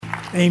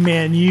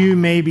Amen. You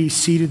may be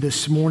seated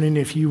this morning.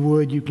 If you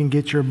would, you can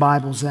get your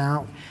Bibles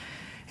out.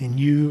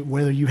 And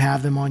whether you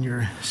have them on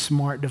your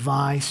smart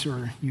device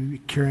or you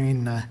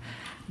carrying the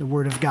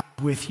Word of God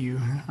with you,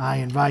 I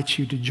invite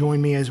you to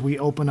join me as we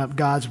open up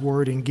God's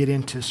Word and get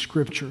into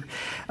Scripture.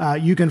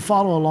 You can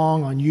follow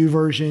along on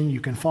YouVersion.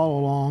 You can follow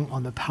along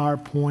on the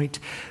PowerPoint.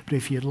 But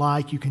if you'd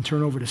like, you can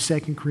turn over to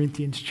 2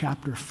 Corinthians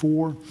chapter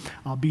 4.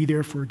 I'll be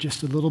there for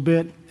just a little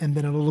bit. And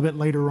then a little bit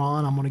later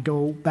on, I'm going to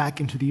go back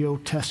into the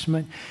Old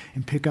Testament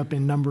and pick up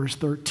in Numbers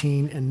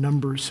 13 and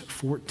Numbers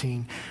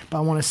 14. But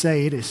I want to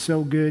say it is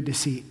so good to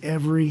see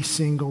every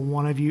single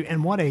one of you.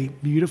 And what a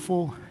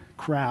beautiful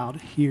crowd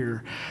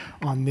here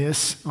on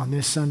this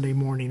Sunday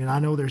morning. And I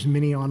know there's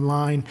many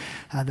online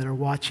that are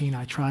watching.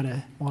 I try to,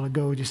 a while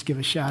ago, just give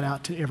a shout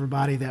out to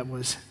everybody that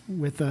was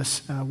with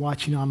us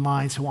watching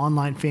online. So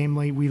online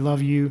family, we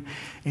love you,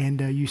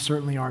 and you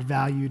certainly are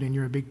valued, and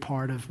you're a big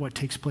part of what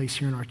takes place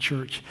here in our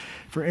church.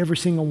 For every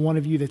single one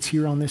of you that's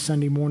here on this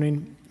Sunday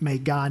morning, may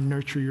God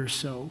nurture your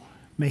soul.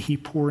 May He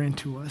pour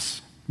into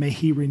us. May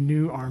He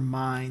renew our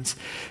minds.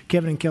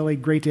 Kevin and Kelly,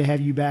 great to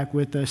have you back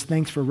with us.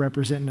 Thanks for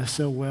representing us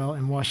so well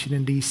in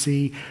Washington,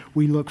 D.C.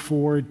 We look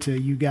forward to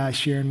you guys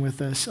sharing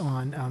with us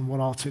on what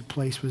all took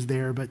place was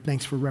there, but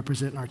thanks for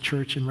representing our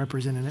church and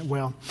representing it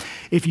well.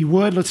 If you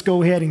would, let's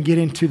go ahead and get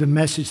into the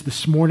message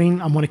this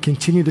morning. I'm going to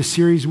continue the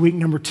series, week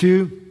number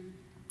 2.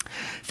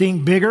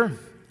 Think bigger,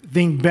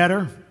 think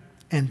better,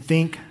 and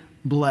think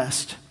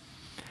blessed.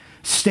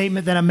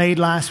 Statement that I made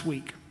last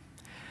week.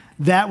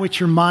 That which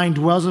your mind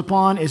dwells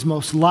upon is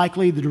most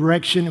likely the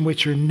direction in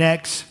which your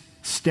next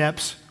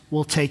steps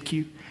will take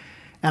you.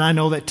 And I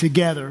know that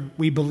together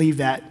we believe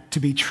that to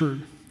be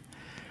true.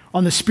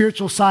 On the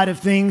spiritual side of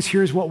things,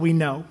 here's what we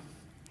know.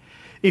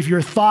 If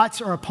your thoughts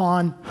are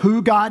upon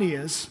who God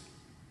is,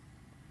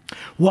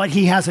 what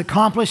He has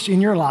accomplished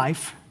in your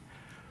life,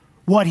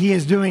 what He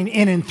is doing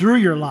in and through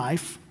your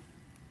life,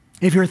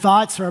 if your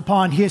thoughts are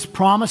upon His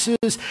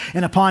promises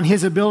and upon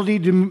His ability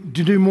to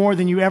do more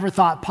than you ever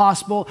thought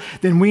possible,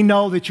 then we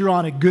know that you're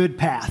on a good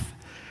path.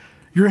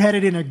 You're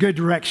headed in a good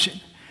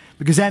direction,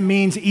 because that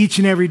means each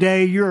and every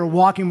day you're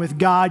walking with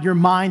God, your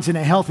mind's in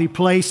a healthy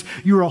place,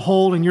 you're a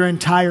whole in your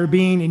entire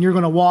being, and you're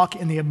going to walk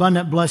in the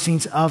abundant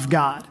blessings of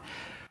God.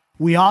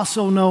 We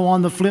also know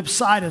on the flip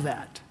side of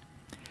that,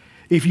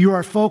 if you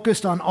are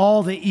focused on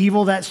all the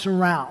evil that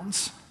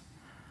surrounds,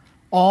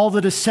 all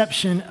the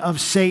deception of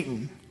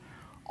Satan,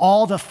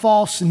 all the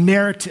false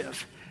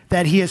narrative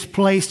that he has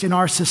placed in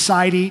our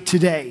society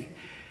today,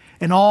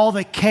 and all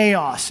the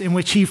chaos in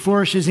which he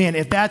flourishes in,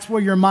 if that's where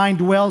your mind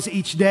dwells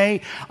each day,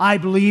 I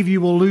believe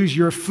you will lose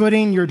your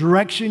footing, your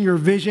direction, your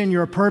vision,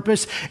 your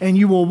purpose, and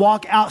you will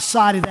walk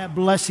outside of that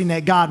blessing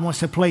that God wants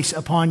to place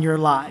upon your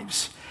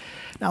lives.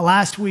 Now,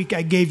 last week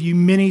I gave you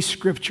many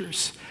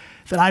scriptures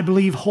that I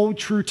believe hold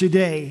true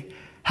today,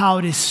 how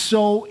it is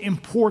so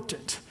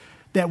important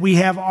that we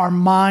have our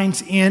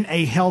minds in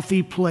a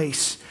healthy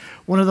place.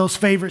 One of those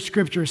favorite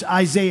scriptures,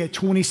 Isaiah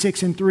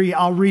 26:3,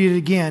 I'll read it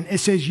again. It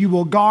says, you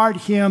will guard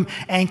him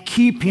and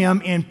keep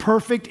him in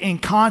perfect and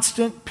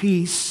constant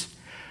peace,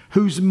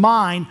 whose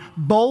mind,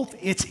 both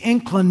its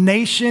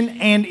inclination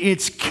and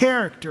its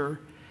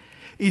character,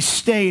 is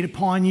stayed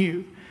upon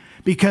you,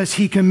 because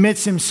he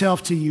commits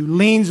himself to you,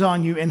 leans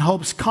on you, and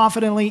hopes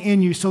confidently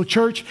in you. So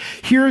church,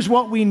 here's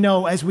what we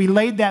know as we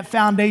laid that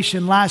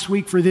foundation last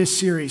week for this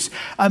series.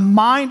 A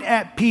mind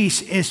at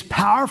peace is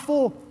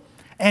powerful,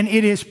 and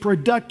it is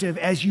productive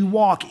as you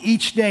walk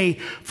each day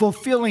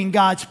fulfilling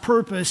God's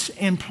purpose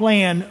and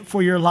plan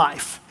for your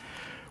life.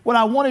 What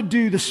I want to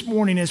do this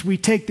morning as we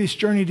take this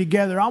journey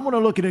together, I want to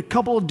look at a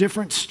couple of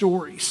different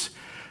stories,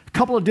 a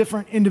couple of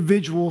different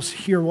individuals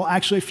here. Well,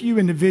 actually a few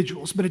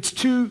individuals, but it's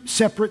 2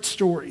 separate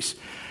stories.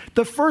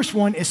 The first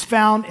one is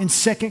found in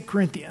 2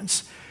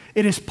 Corinthians.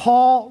 It is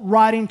Paul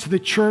writing to the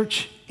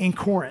church in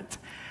Corinth.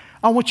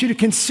 I want you to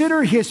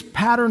consider his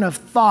pattern of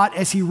thought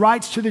as he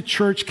writes to the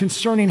church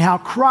concerning how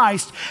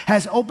Christ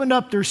has opened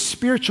up their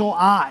spiritual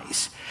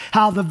eyes,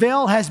 how the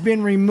veil has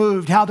been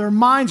removed, how their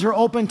minds are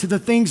open to the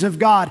things of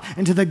God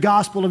and to the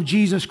gospel of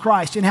Jesus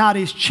Christ, and how it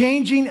is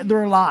changing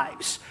their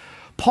lives.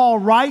 Paul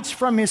writes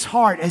from his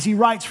heart as he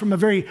writes from a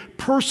very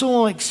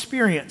personal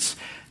experience.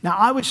 Now,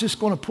 I was just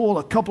going to pull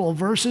a couple of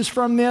verses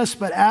from this,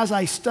 but as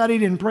I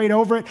studied and prayed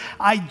over it,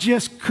 I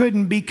just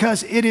couldn't,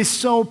 because it is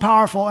so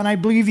powerful, and I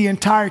believe the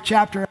entire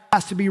chapter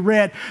has to be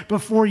read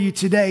before you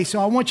today. So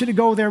I want you to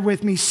go there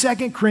with me,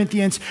 2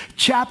 Corinthians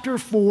chapter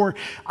 4.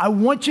 I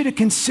want you to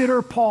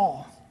consider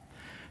Paul,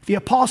 the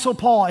Apostle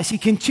Paul, as he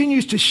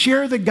continues to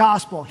share the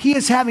gospel. He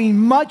is having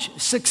much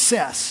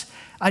success.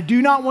 I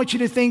do not want you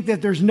to think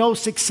that there's no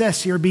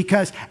success here,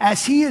 because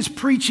as he is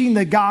preaching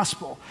the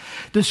gospel,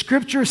 the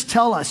scriptures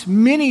tell us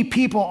many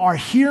people are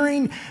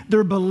hearing,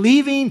 they're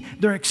believing,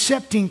 they're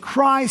accepting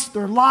Christ,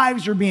 their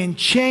lives are being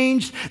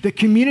changed, the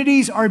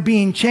communities are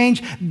being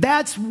changed.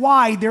 That's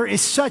why there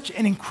is such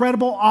an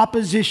incredible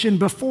opposition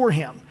before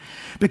him.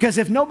 Because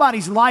if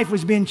nobody's life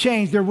was being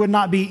changed, there would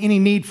not be any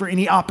need for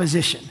any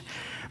opposition.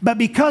 But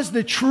because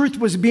the truth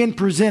was being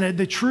presented,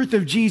 the truth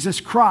of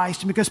Jesus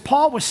Christ, and because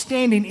Paul was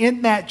standing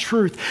in that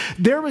truth,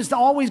 there was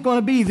always going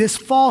to be this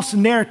false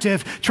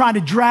narrative trying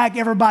to drag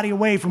everybody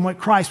away from what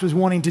Christ was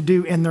wanting to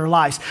do in their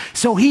lives.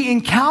 So he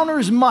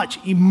encounters much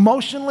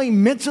emotionally,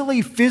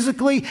 mentally,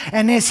 physically,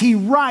 and as he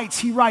writes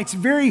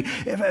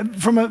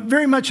from a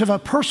very much of a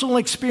personal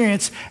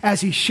experience as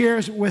he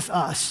shares with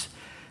us.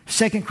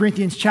 2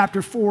 Corinthians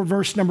chapter 4,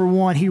 verse number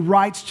 1, he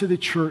writes to the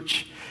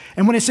church.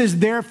 And when it says,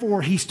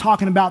 therefore, he's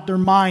talking about their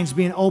minds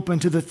being open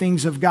to the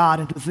things of God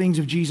and to the things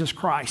of Jesus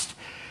Christ.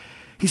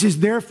 He says,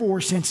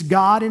 therefore, since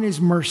God in his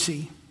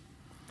mercy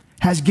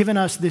has given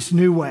us this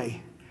new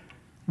way,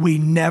 we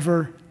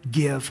never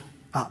give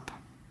up.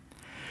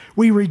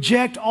 We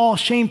reject all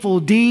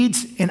shameful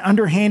deeds and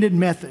underhanded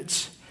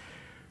methods.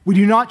 We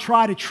do not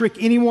try to trick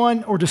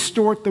anyone or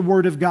distort the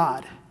word of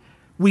God.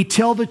 We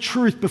tell the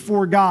truth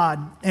before God,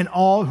 and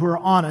all who are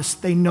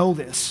honest, they know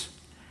this.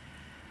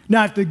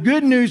 Now, if the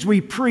good news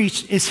we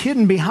preach is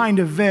hidden behind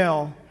a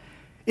veil,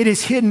 it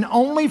is hidden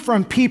only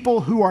from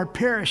people who are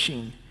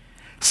perishing.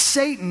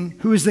 Satan,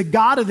 who is the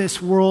god of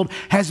this world,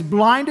 has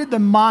blinded the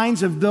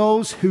minds of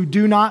those who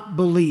do not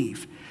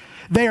believe.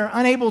 They are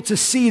unable to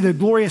see the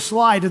glorious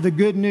light of the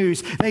good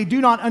news. They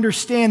do not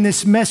understand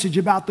this message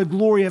about the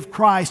glory of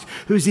Christ,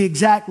 who is the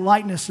exact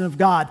likeness of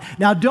God.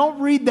 Now, don't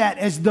read that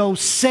as though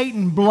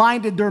Satan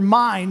blinded their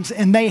minds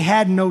and they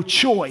had no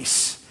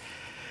choice.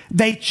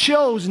 They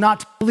chose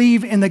not to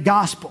believe in the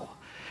gospel.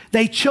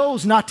 They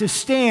chose not to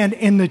stand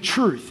in the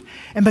truth.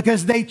 And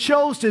because they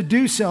chose to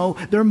do so,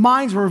 their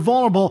minds were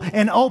vulnerable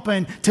and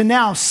open to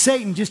now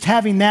Satan just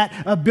having that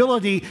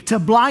ability to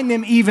blind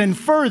them even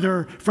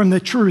further from the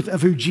truth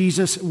of who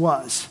Jesus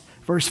was.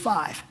 Verse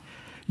 5,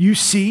 you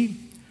see,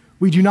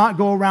 we do not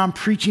go around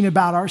preaching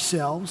about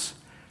ourselves.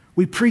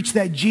 We preach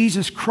that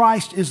Jesus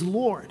Christ is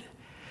Lord.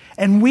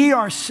 And we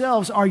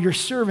ourselves are your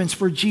servants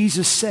for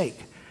Jesus'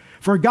 sake.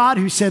 For God,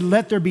 who said,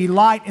 let there be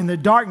light in the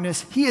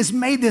darkness, he has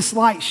made this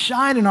light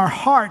shine in our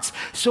hearts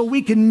so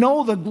we can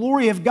know the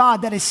glory of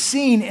God that is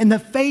seen in the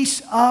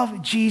face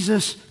of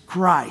Jesus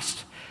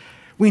Christ.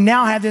 We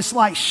now have this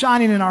light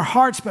shining in our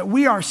hearts, but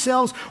we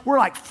ourselves, we're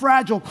like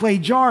fragile clay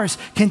jars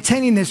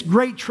containing this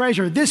great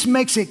treasure. This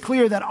makes it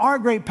clear that our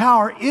great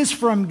power is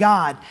from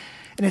God,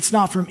 and it's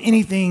not from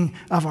anything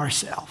of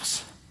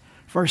ourselves.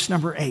 Verse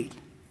number 8,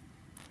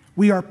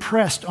 we are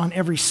pressed on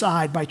every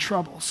side by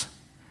troubles,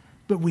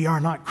 but we are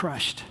not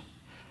crushed.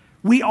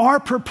 We are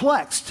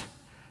perplexed,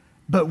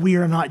 but we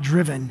are not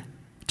driven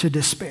to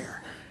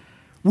despair.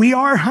 We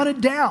are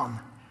hunted down,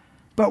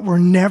 but we're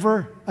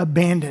never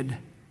abandoned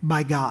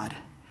by God.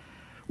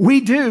 We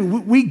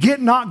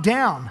get knocked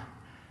down,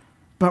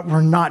 but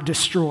we're not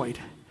destroyed.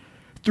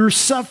 Through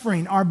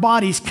suffering, our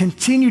bodies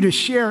continue to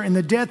share in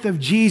the death of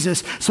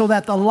Jesus so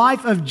that the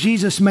life of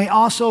Jesus may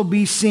also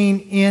be seen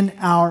in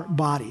our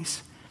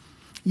bodies.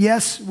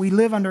 Yes, we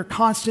live under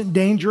constant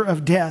danger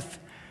of death,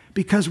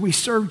 because we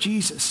serve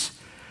Jesus,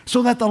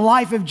 so that the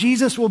life of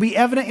Jesus will be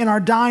evident in our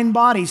dying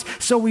bodies.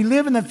 So we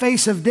live in the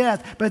face of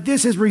death, but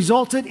this has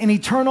resulted in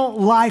eternal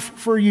life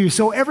for you.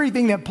 So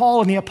everything that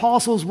Paul and the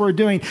apostles were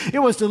doing, it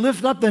was to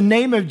lift up the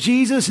name of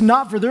Jesus,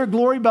 not for their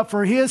glory, but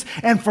for his,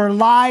 and for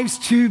lives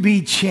to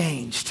be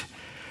changed.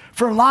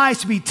 For lives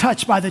to be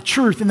touched by the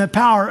truth and the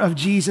power of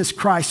Jesus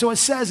Christ. So it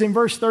says in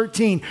verse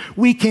 13,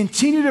 we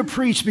continue to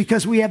preach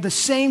because we have the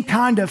same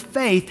kind of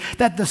faith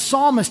that the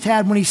psalmist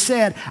had when he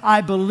said,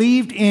 I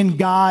believed in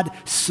God,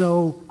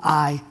 so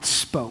I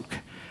spoke.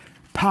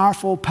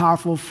 Powerful,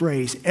 powerful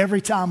phrase.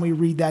 Every time we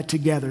read that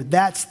together,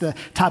 that's the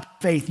type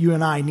of faith you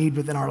and I need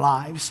within our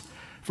lives.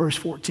 Verse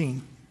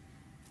 14,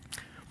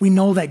 we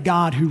know that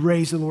God who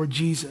raised the Lord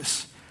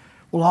Jesus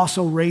will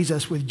also raise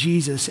us with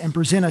Jesus and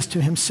present us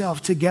to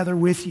himself together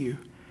with you.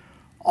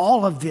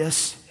 All of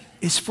this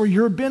is for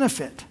your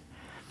benefit.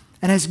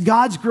 And as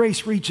God's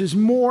grace reaches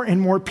more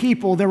and more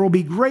people, there will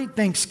be great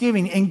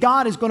thanksgiving, and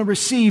God is going to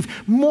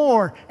receive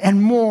more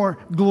and more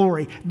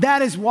glory.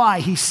 That is why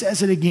he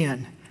says it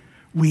again.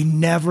 We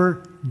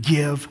never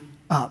give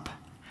up.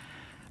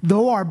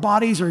 Though our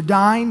bodies are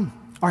dying,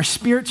 our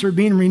spirits are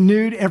being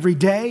renewed every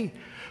day.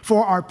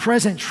 For our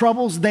present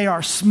troubles, they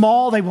are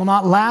small, they will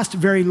not last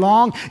very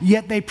long,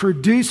 yet they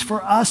produce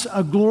for us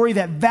a glory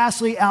that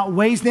vastly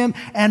outweighs them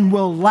and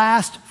will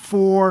last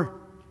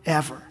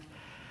forever.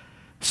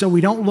 So we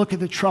don't look at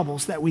the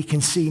troubles that we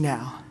can see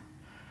now.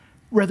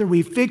 Rather,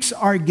 we fix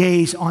our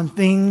gaze on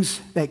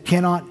things that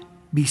cannot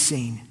be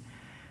seen.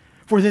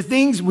 For the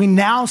things we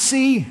now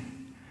see,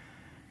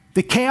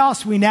 the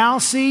chaos we now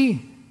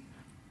see,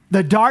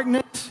 the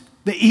darkness,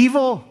 the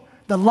evil,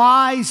 the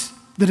lies,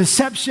 the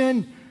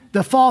deception,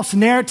 the false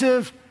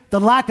narrative, the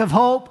lack of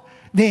hope,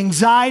 the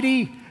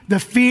anxiety, the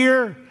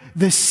fear,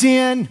 the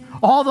sin,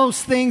 all those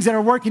things that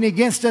are working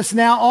against us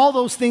now, all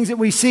those things that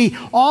we see,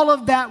 all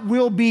of that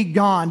will be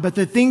gone. But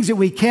the things that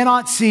we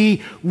cannot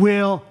see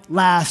will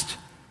last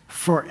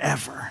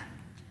forever.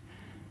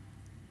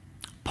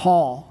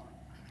 Paul,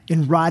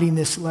 in writing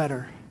this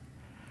letter,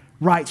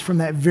 writes from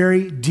that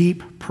very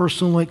deep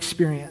personal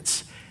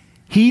experience.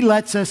 He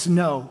lets us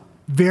know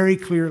very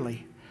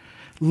clearly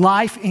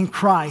life in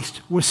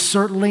Christ was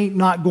certainly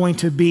not going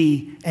to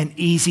be an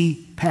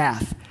easy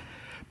path,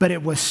 but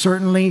it was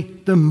certainly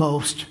the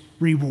most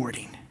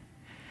rewarding.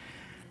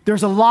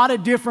 There's a lot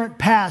of different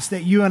paths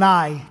that you and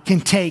I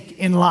can take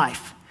in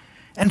life.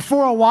 And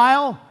for a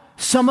while,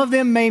 some of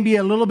them may be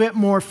a little bit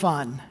more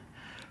fun.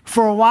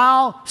 For a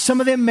while, some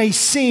of them may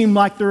seem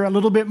like they're a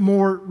little bit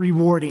more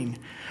rewarding.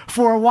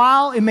 For a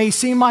while, it may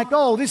seem like,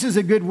 oh, this is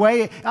a good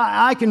way.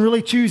 I can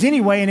really choose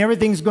anyway and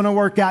everything's going to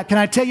work out. Can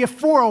I tell you,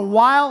 for a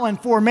while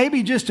and for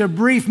maybe just a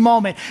brief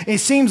moment, it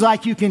seems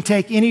like you can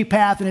take any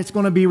path and it's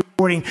going to be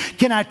rewarding.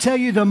 Can I tell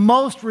you, the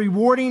most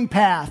rewarding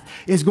path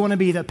is going to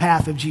be the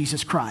path of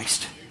Jesus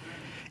Christ.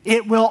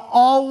 It will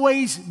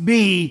always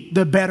be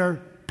the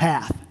better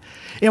path.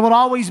 It will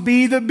always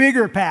be the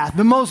bigger path,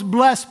 the most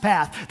blessed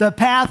path, the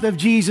path of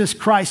Jesus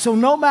Christ. So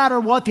no matter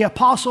what the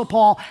Apostle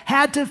Paul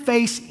had to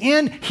face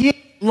in his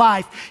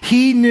life,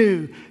 he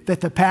knew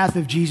that the path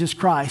of Jesus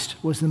Christ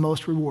was the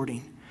most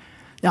rewarding.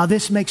 Now,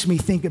 this makes me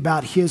think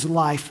about his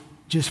life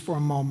just for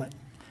a moment.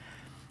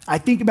 I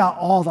think about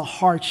all the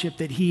hardship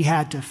that he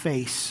had to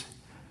face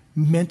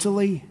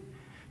mentally,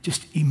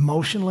 just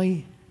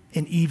emotionally,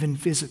 and even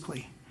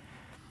physically.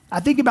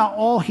 I think about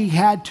all he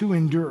had to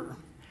endure.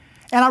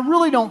 And I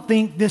really don't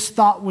think this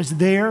thought was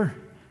there,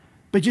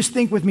 but just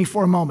think with me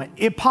for a moment.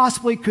 It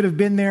possibly could have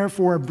been there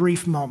for a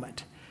brief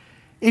moment.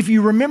 If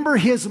you remember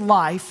his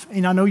life,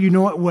 and I know you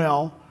know it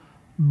well,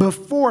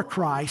 before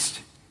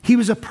Christ, he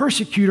was a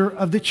persecutor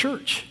of the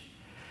church.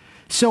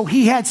 So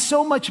he had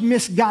so much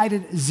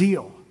misguided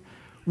zeal.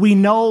 We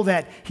know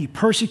that he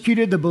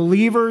persecuted the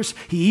believers.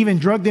 He even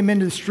dragged them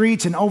into the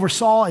streets and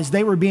oversaw as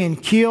they were being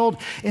killed.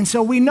 And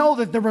so we know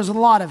that there was a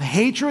lot of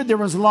hatred. There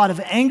was a lot of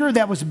anger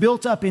that was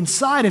built up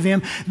inside of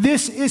him.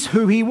 This is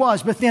who he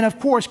was. But then, of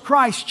course,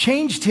 Christ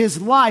changed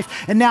his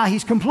life. And now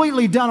he's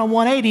completely done a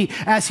 180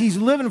 as he's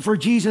living for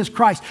Jesus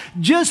Christ.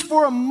 Just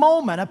for a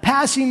moment, a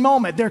passing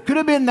moment, there could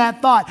have been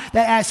that thought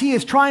that as he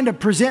is trying to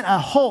present a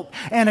hope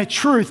and a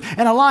truth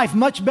and a life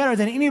much better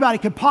than anybody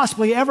could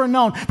possibly ever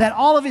known, that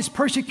all of his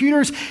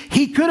persecutors,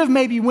 he could have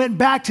maybe went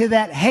back to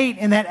that hate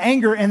and that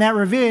anger and that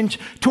revenge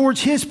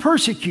towards his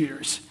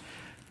persecutors.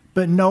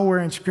 But nowhere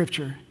in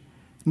Scripture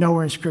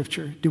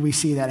do we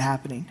see that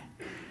happening.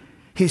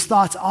 His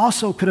thoughts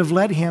also could have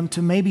led him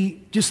to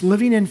maybe just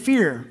living in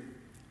fear,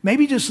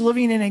 maybe just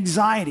living in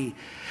anxiety.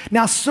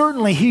 Now,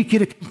 certainly he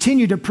could have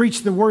continued to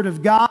preach the word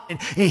of God,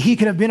 and he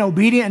could have been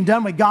obedient and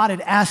done what God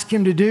had asked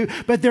him to do,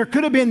 but there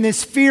could have been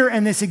this fear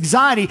and this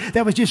anxiety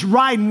that was just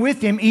riding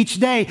with him each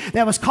day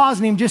that was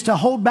causing him just to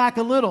hold back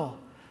a little.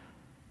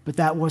 But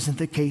that wasn't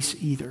the case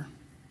either.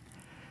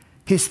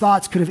 His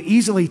thoughts could have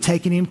easily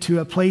taken him to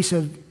a place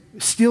of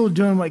still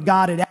doing what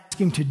God had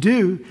asked him to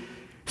do,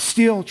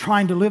 still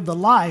trying to live the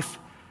life,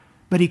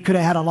 but he could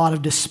have had a lot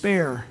of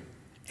despair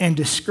and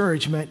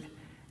discouragement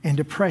and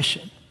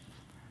depression.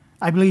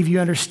 I believe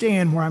you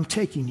understand where I'm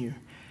taking you.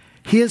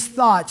 His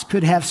thoughts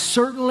could have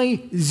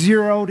certainly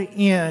zeroed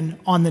in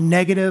on the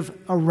negative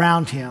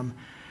around him,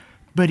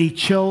 but he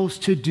chose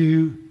to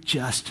do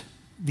just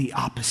the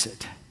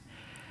opposite.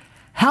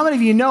 How many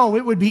of you know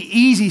it would be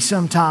easy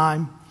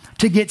sometime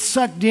to get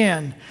sucked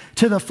in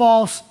to the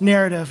false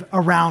narrative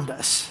around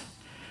us?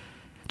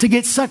 To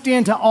get sucked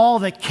into all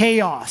the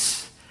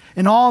chaos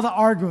and all the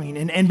arguing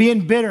and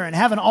being bitter and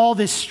having all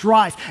this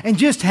strife and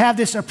just have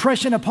this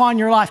oppression upon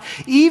your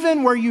life,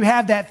 even where you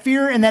have that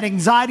fear and that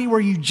anxiety where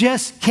you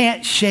just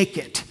can't shake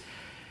it.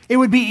 It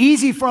would be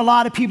easy for a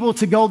lot of people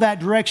to go that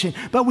direction.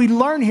 But we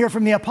learn here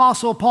from the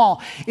Apostle Paul,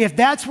 if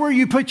that's where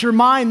you put your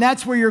mind,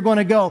 that's where you're going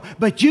to go.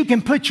 But you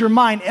can put your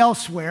mind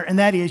elsewhere, and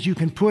that is you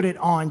can put it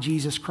on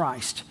Jesus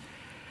Christ.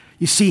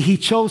 You see, he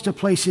chose to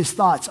place his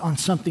thoughts on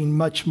something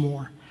much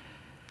more,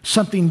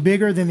 something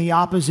bigger than the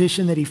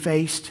opposition that he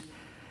faced,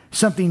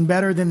 something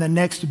better than the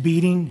next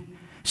beating,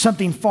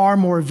 something far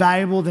more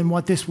valuable than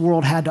what this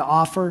world had to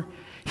offer.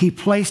 He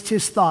placed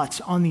his thoughts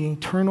on the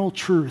eternal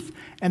truth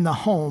and the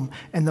home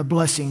and the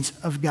blessings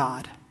of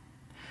God.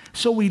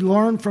 So we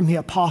learn from the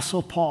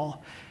Apostle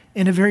Paul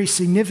in a very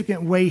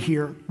significant way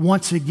here,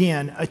 once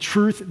again, a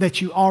truth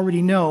that you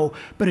already know,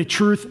 but a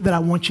truth that I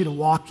want you to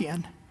walk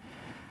in.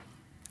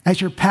 As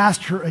your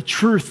pastor, a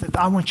truth that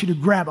I want you to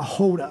grab a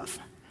hold of.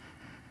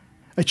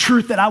 A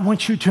truth that I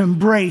want you to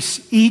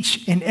embrace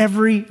each and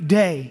every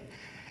day.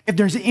 If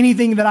there's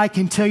anything that I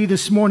can tell you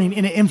this morning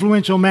in an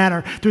influential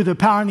manner through the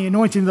power and the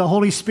anointing of the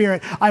Holy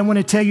Spirit, I want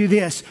to tell you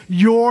this.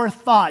 Your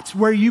thoughts,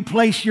 where you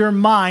place your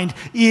mind,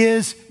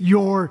 is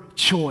your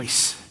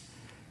choice.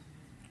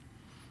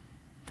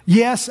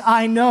 Yes,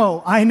 I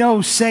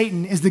know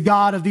Satan is the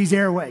God of these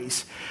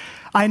airways.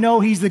 I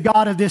know he's the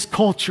God of this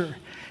culture.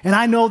 And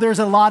I know there's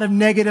a lot of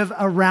negative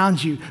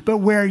around you, but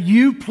where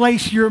you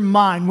place your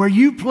mind, where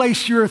you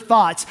place your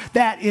thoughts,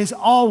 that is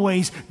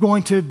always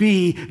going to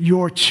be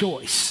your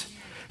choice.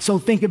 So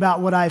think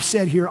about what I've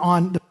said here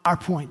on the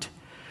PowerPoint.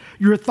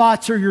 Your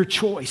thoughts are your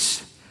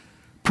choice.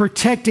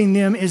 Protecting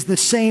them is the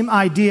same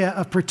idea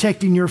of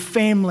protecting your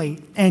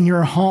family and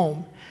your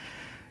home.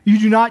 You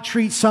do not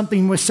treat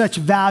something with such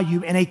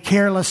value in a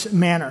careless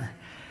manner.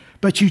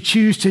 but you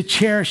choose to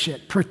cherish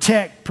it,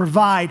 protect,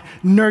 provide,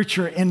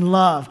 nurture, and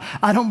love.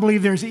 I don't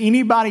believe there's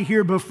anybody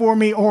here before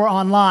me or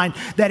online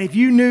that if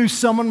you knew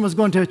someone was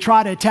going to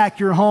try to attack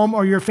your home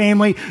or your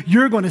family,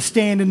 you're going to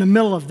stand in the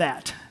middle of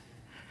that.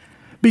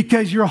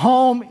 Because your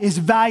home is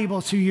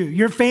valuable to you.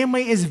 Your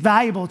family is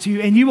valuable to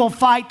you. And you will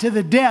fight to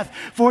the death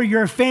for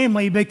your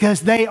family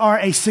because they are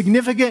a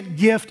significant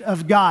gift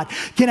of God.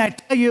 Can I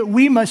tell you,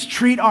 we must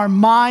treat our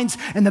minds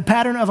and the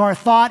pattern of our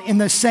thought in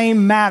the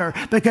same manner,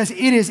 because it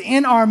is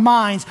in our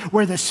minds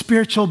where the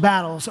spiritual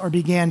battles are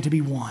began to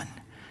be won.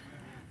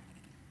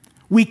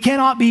 We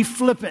cannot be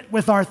flippant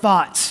with our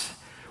thoughts.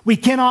 We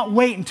cannot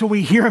wait until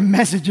we hear a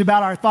message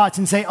about our thoughts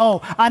and say,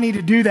 oh, I need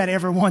to do that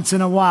every once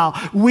in a while.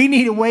 We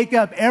need to wake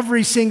up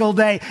every single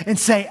day and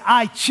say,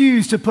 I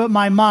choose to put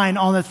my mind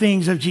on the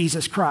things of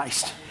Jesus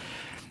Christ.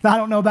 I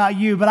don't know about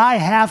you, but I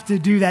have to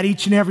do that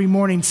each and every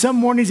morning. Some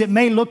mornings it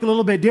may look a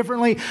little bit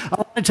differently. A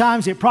lot of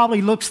times it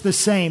probably looks the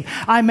same.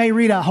 I may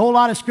read a whole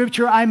lot of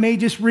scripture. I may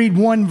just read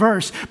one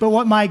verse. But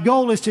what my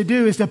goal is to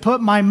do is to put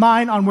my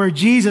mind on where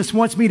Jesus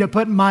wants me to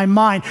put my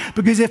mind.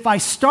 Because if I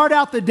start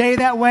out the day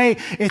that way,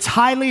 it's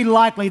highly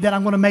likely that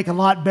I'm going to make a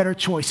lot better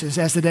choices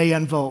as the day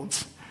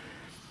unfolds.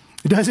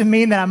 It doesn't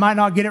mean that I might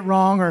not get it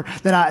wrong, or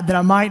that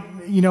I might,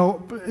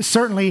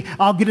 certainly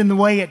I'll get in the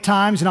way at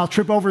times and I'll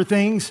trip over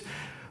things.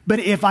 But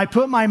if I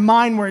put my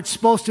mind where it's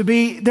supposed to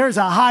be, there's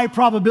a high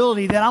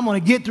probability that I'm going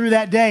to get through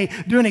that day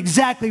doing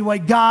exactly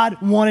what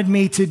God wanted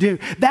me to do.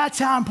 That's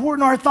how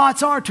important our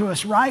thoughts are to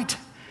us, right?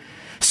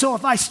 So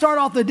if I start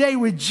off the day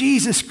with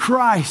Jesus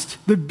Christ,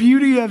 the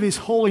beauty of His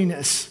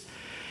holiness,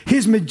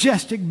 His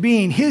majestic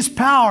being, His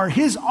power,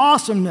 His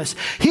awesomeness,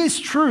 His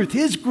truth,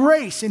 His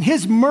grace, and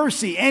His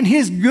mercy, and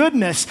His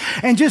goodness,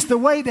 and just the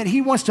way that He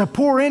wants to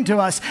pour into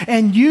us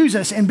and use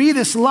us and be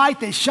this light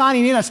that's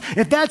shining in us.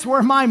 If that's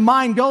where my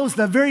mind goes,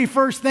 the very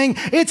first thing,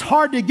 it's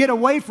hard to get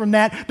away from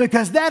that,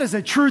 because that is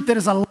a truth that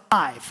is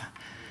alive.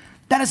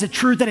 That is a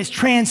truth that is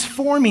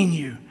transforming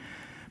you.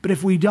 But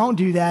if we don't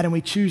do that and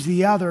we choose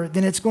the other,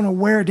 then it's going to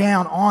wear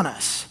down on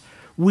us.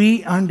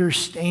 We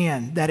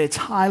understand that it's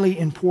highly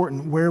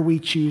important where we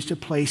choose to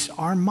place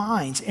our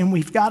minds, and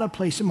we've got to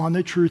place them on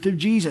the truth of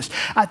Jesus.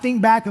 I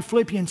think back of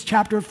Philippians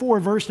chapter 4,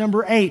 verse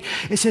number 8.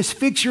 It says,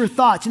 fix your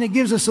thoughts, and it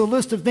gives us a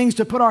list of things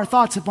to put our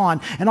thoughts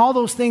upon, and all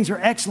those things are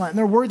excellent, and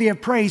they're worthy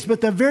of praise,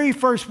 but the very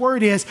first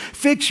word is,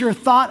 fix your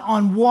thought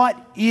on what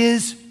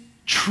is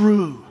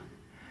true.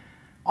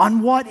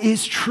 On what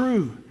is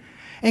true.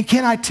 And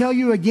can I tell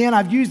you again,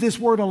 I've used this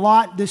word a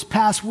lot this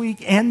past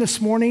week and this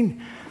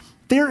morning.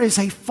 There is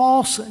a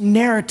false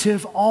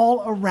narrative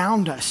all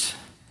around us.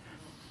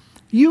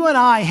 You and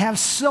I have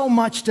so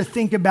much to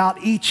think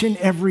about each and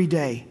every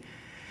day.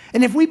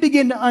 And if we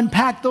begin to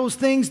unpack those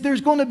things, there's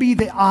going to be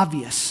the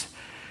obvious.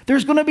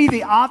 There's going to be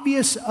the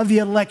obvious of the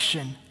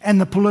election and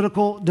the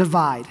political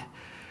divide.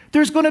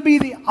 There's going to be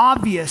the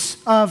obvious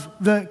of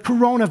the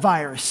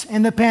coronavirus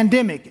and the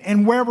pandemic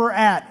and where we're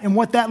at and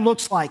what that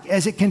looks like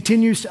as it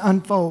continues to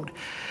unfold.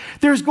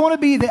 There's going to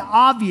be the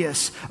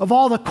obvious of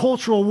all the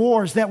cultural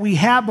wars that we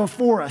have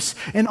before us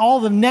and all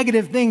the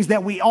negative things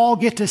that we all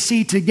get to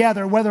see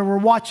together, whether we're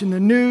watching the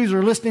news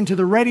or listening to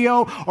the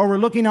radio or we're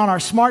looking on our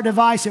smart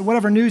device at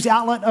whatever news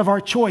outlet of our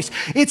choice.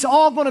 It's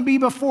all going to be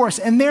before us.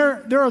 And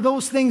there are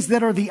those things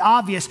that are the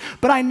obvious.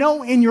 But I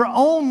know in your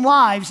own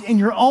lives, in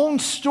your own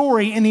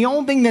story, in the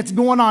own thing that's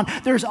going on,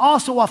 there's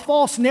also a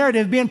false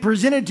narrative being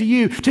presented to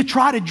you to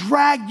try to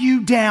drag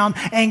you down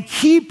and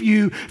keep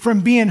you from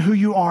being who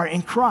you are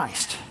in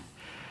Christ.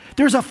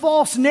 There's a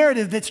false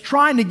narrative that's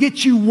trying to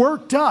get you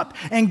worked up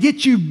and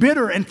get you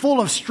bitter and full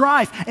of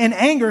strife and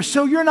anger,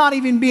 so you're not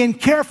even being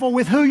careful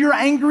with who you're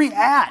angry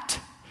at.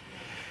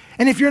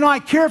 And if you're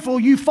not careful,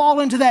 you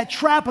fall into that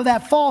trap of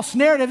that false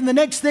narrative, and the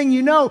next thing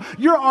you know,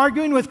 you're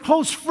arguing with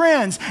close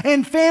friends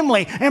and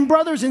family and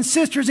brothers and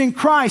sisters in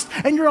Christ,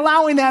 and you're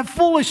allowing that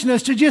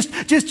foolishness to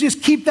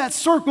just keep that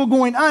circle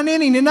going,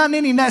 unending and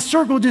unending. That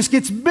circle just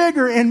gets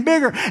bigger and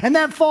bigger, and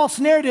that false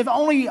narrative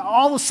only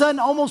all of a sudden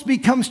almost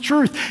becomes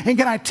truth. And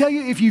can I tell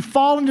you, if you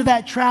fall into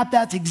that trap,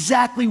 that's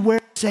exactly where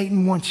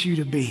Satan wants you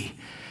to be,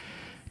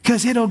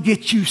 because it'll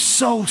get you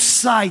so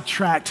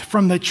sidetracked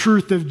from the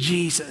truth of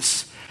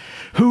Jesus,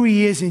 who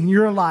He is in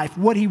your life,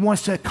 what He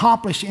wants to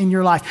accomplish in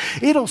your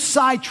life. It'll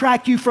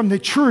sidetrack you from the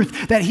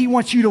truth that He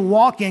wants you to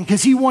walk in,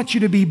 because He wants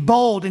you to be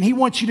bold and He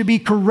wants you to be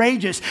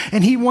courageous,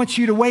 and He wants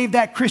you to wave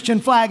that Christian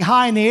flag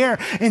high in the air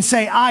and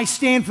say, I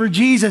stand for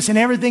Jesus and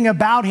everything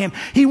about Him.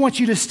 He wants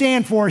you to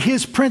stand for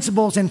His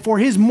principles and for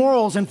His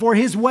morals and for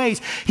His ways.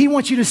 He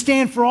wants you to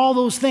stand for all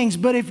those things.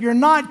 But if you're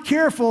not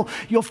careful,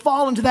 you'll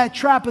fall into that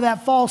trap of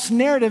that false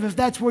narrative if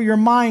that's where your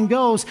mind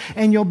goes,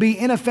 and you'll be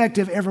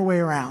ineffective every way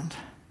around.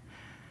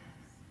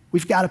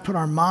 We've got to put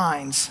our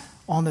minds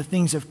on the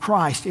things of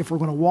Christ if we're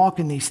going to walk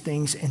in these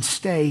things and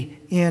stay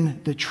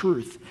in the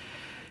truth.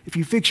 If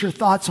you fix your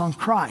thoughts on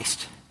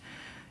Christ,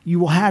 you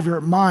will have your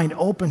mind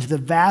open to the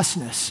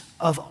vastness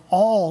of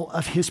all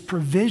of His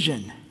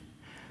provision.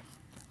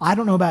 I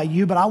don't know about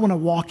you, but I want to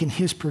walk in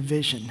His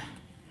provision,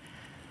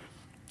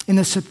 in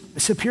the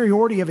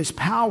superiority of His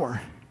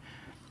power,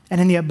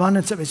 and in the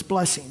abundance of his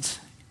blessings.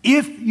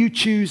 If you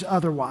choose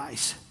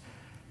otherwise,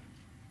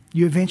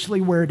 you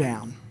eventually wear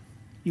down.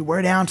 You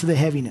wear down to the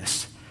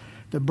heaviness,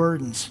 the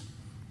burdens,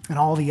 and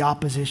all the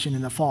opposition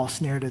and the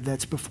false narrative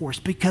that's before us,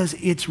 because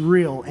it's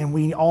real, and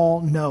we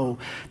all know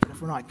that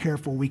if we're not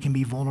careful, we can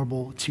be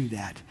vulnerable to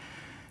that.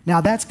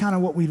 Now, that's kind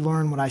of what we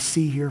learn, what I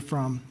see here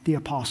from the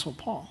Apostle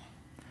Paul.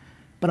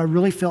 But I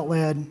really felt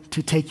led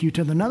to take you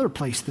to another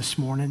place this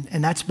morning,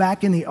 and that's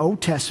back in the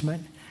Old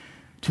Testament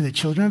to the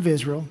children of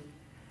Israel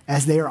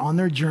as they are on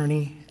their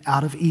journey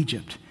out of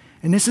Egypt.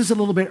 And this is a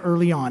little bit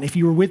early on. If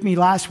you were with me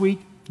last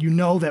week, you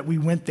know that we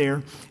went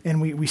there,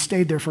 and we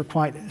stayed there for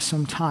quite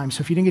some time.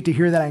 So if you didn't get to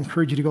hear that, I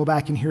encourage you to go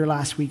back and hear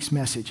last week's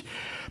message.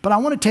 But I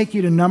want to take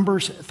you to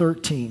Numbers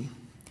 13.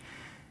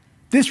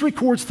 This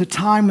records the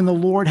time when the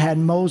Lord had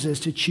Moses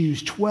to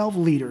choose 12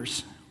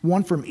 leaders,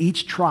 one from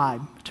each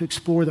tribe, to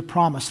explore the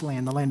promised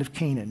land, the land of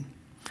Canaan.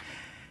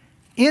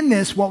 In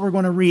this, what we're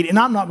going to read, and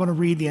I'm not going to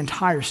read the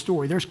entire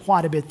story, there's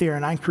quite a bit there,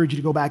 and I encourage you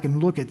to go back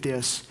and look at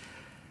this.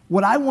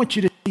 What I want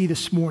you to see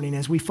this morning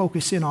as we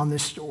focus in on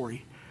this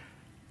story,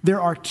 there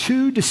are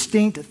two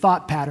distinct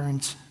thought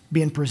patterns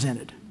being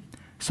presented.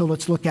 So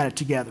let's look at it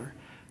together.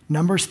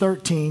 Numbers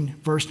 13,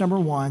 verse number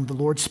 1, the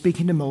Lord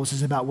speaking to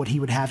Moses about what he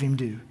would have him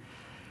do.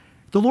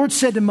 The Lord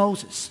said to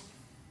Moses,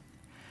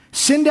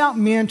 "Send out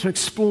men to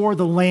explore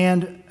the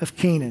land of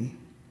Canaan,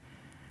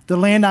 the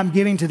land I'm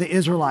giving to the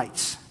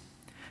Israelites.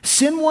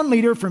 Send one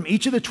leader from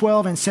each of the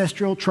 12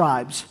 ancestral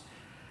tribes."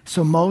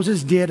 So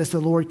Moses did as the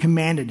Lord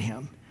commanded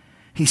him.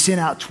 He sent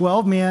out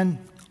 12 men,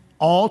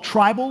 all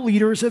tribal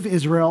leaders of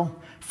Israel,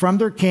 from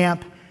their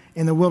camp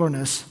in the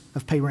wilderness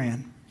of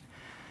Paran.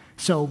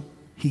 So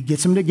he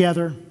gets them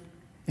together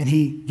and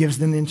he gives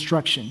them the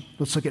instruction.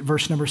 Let's look at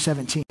verse number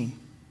 17.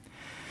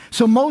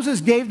 So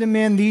Moses gave the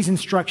men these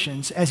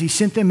instructions as he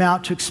sent them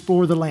out to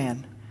explore the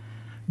land.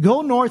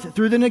 Go north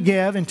through the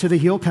Negev into the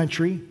hill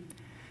country.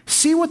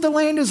 See what the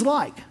land is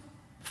like.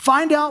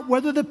 Find out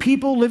whether the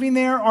people living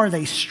there, are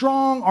they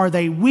strong? Are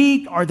they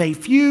weak? Are they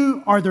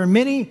few? Are there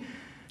many?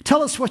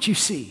 Tell us what you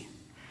see.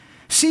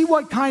 See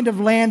what kind of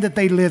land that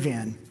they live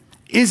in.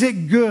 Is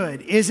it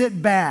good? Is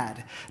it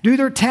bad? Do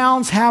their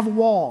towns have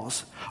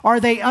walls? Are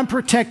they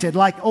unprotected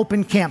like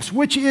open camps?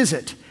 Which is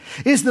it?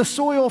 Is the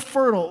soil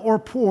fertile or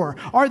poor?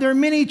 Are there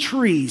many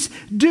trees?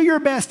 Do your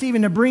best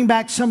even to bring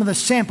back some of the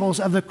samples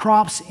of the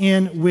crops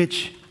in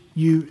which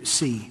you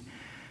see.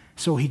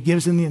 So he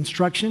gives them the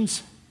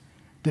instructions.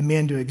 The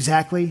men do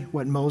exactly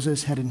what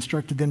Moses had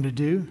instructed them to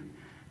do.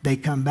 They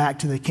come back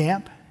to the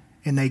camp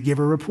and they give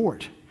a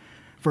report.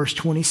 Verse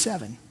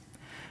 27.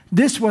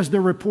 This was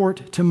the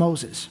report to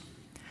Moses.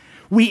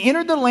 We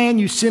entered the land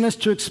you sent us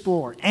to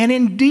explore, and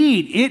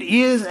indeed it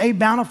is a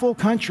bountiful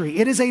country.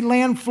 It is a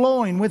land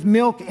flowing with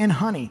milk and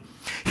honey.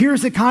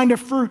 Here's the kind of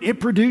fruit it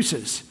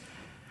produces.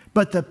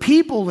 But the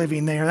people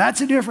living there,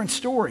 that's a different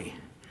story.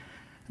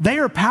 They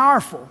are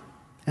powerful,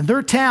 and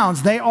their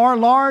towns, they are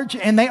large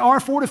and they are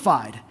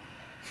fortified.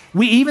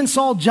 We even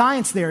saw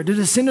giants there, the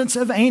descendants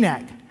of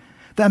Anak.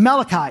 The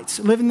Amalekites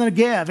live in the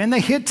Negev, and the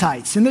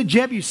Hittites, and the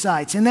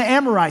Jebusites, and the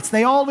Amorites.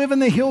 They all live in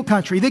the hill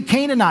country. The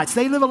Canaanites,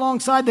 they live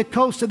alongside the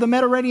coast of the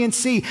Mediterranean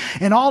Sea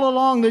and all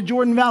along the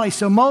Jordan Valley.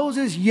 So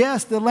Moses,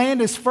 yes, the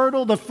land is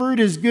fertile, the fruit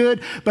is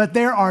good, but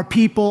there are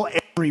people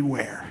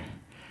everywhere.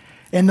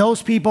 And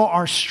those people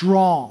are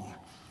strong.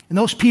 And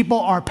those people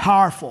are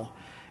powerful.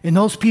 And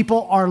those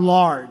people are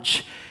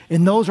large.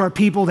 And those are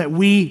people that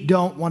we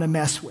don't want to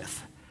mess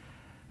with.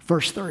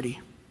 Verse 30.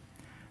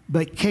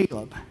 But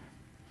Caleb,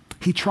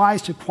 he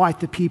tries to quiet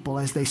the people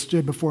as they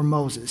stood before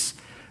Moses,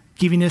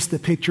 giving us the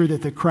picture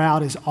that the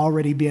crowd is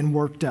already being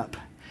worked up.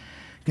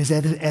 Because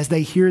as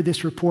they hear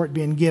this report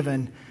being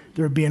given,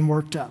 they're being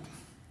worked up.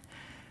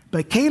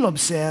 But Caleb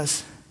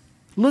says,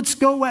 let's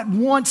go at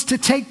once to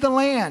take the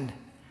land.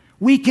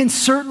 We can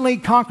certainly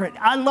conquer it.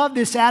 I love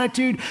this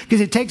attitude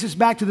because it takes us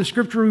back to the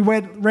scripture we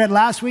read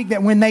last week,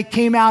 that when they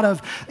came out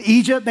of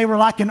Egypt, they were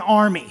like an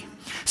army.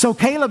 So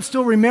Caleb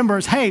still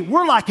remembers, hey,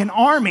 we're like an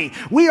army.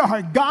 We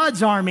are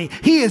God's army.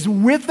 He is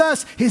with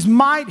us, his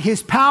might,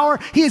 his power.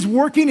 He is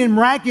working in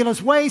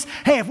miraculous ways.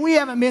 Hey, if we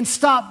haven't been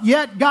stopped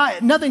yet,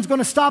 God, nothing's going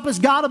to stop us.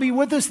 God will be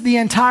with us the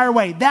entire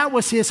way. That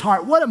was his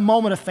heart. What a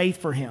moment of faith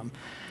for him.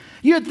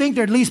 You'd think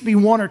there'd at least be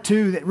one or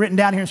two that written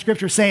down here in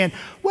scripture saying,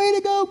 way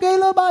to go,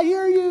 Caleb, I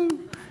hear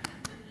you.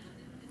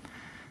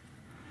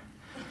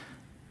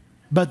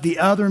 But the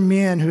other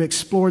men who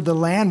explored the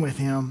land with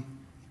him,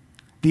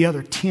 the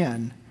other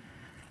 10,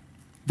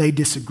 they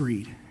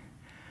disagreed.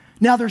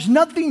 Now, there's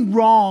nothing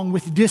wrong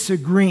with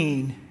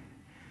disagreeing.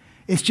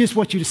 It's just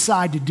what you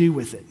decide to do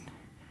with it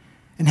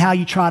and how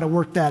you try to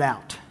work that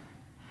out.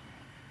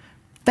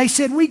 They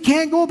said, we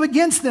can't go up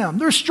against them.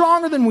 They're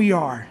stronger than we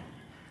are.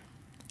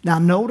 Now,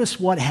 notice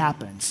what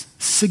happens.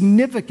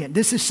 Significant.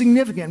 This is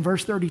significant in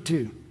verse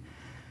 32.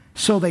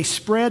 So they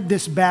spread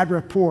this bad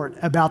report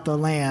about the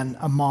land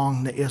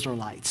among the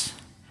Israelites.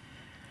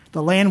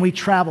 The land we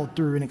traveled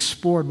through and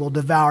explored will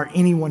devour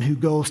anyone who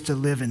goes to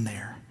live in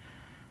there.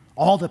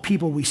 All the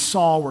people we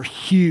saw were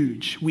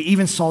huge. We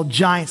even saw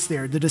giants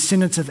there, the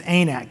descendants of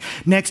Anak.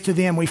 Next to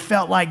them, we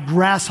felt like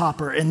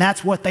grasshopper, and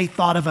that's what they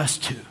thought of us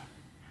too.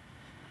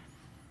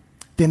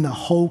 Then the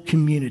whole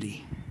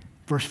community,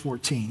 verse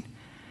 14,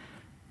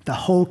 the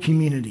whole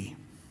community.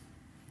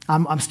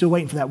 I'm still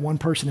waiting for that one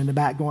person in the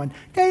back going,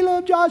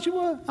 Caleb,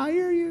 Joshua, I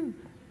hear you.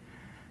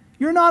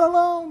 You're not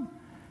alone.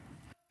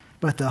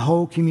 But the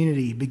whole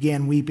community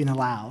began weeping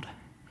aloud.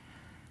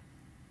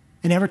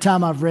 And every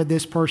time I've read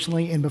this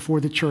personally and before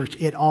the church,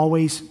 it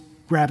always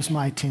grabs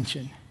my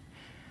attention.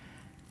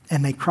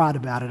 And they cried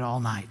about it all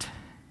night.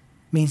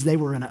 It means they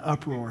were in an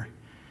uproar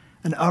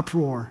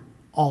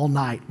all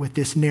night with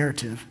this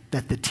narrative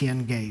that the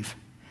 10 gave.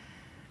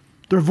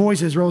 Their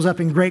voices rose up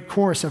in great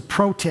chorus of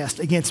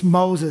protest against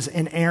Moses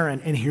and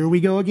Aaron. And here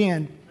we go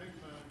again.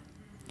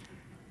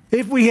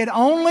 If we had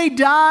only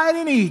died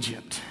in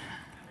Egypt.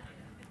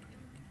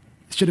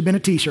 It should have been a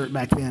t-shirt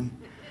back then.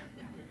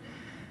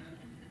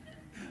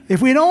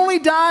 If we'd only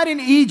died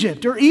in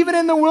Egypt or even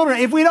in the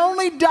wilderness, if we'd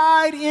only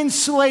died in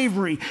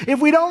slavery,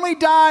 if we'd only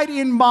died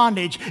in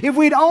bondage, if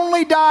we'd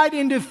only died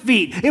in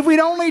defeat, if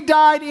we'd only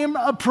died in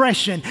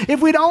oppression,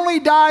 if we'd only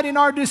died in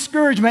our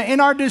discouragement,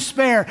 in our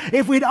despair,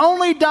 if we'd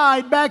only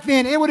died back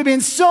then, it would have been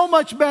so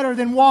much better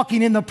than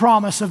walking in the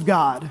promise of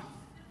God.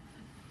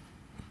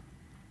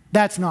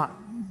 That's not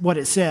what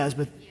it says,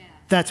 but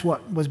that's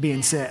what was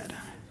being said.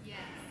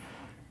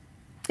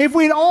 If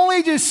we'd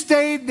only just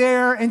stayed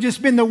there and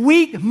just been the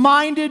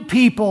weak-minded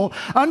people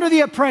under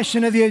the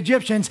oppression of the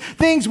Egyptians,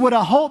 things would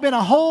have been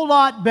a whole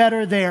lot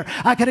better there.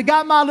 I could have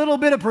got my little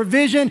bit of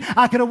provision.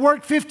 I could have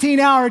worked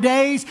 15-hour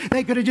days.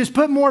 They could have just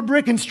put more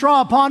brick and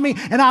straw upon me,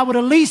 and I would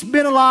have at least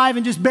been alive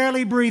and just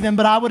barely breathing,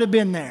 but I would have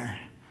been there.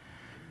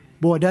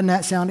 Boy, doesn't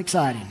that sound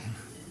exciting?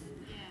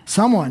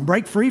 Someone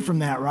break free from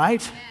that,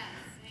 right?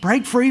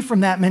 Break free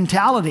from that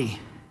mentality.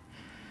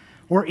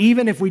 Or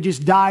even if we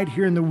just died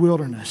here in the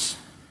wilderness,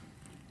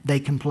 they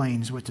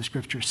complain is what the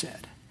scripture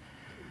said.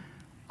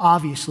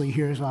 Obviously,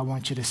 here's what I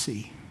want you to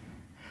see.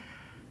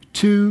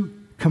 Two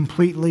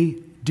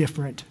completely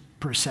different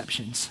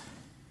perceptions.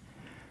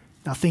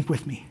 Now think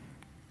with me.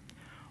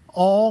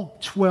 All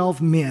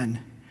 12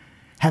 men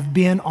have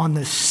been on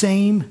the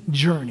same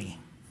journey.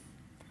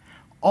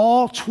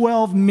 All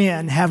 12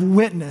 men have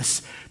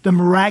witnessed the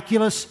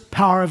miraculous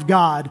power of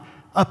God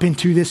up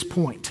into this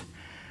point.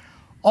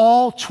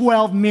 All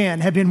 12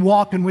 men have been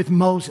walking with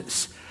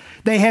Moses.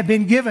 They have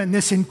been given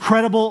this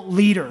incredible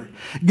leader.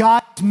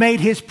 God has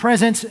made his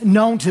presence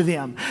known to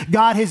them.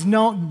 God has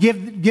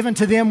given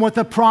to them what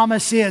the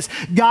promise is.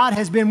 God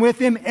has been with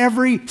them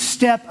every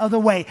step of the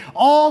way.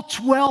 All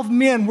 12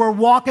 men were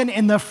walking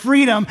in the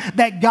freedom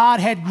that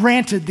God had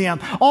granted them.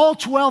 All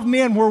 12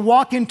 men were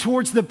walking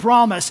towards the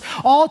promise.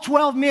 All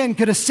 12 men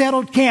could have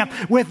settled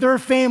camp with their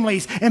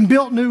families and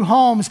built new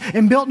homes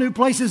and built new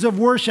places of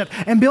worship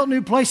and built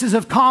new places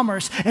of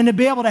commerce and to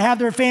be able to have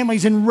their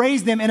families and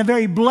raise them in a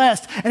very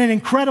blessed and an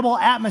incredible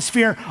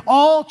atmosphere.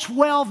 All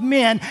 12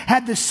 men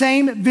had the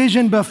same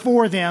vision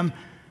before them,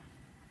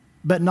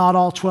 but not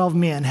all 12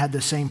 men had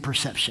the same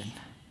perception.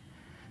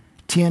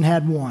 10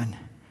 had one,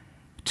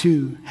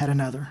 2 had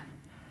another.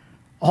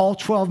 All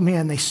 12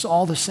 men, they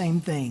saw the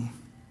same thing,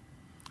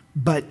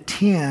 but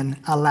 10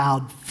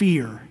 allowed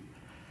fear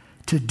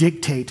to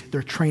dictate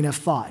their train of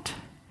thought,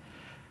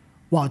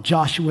 while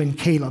Joshua and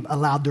Caleb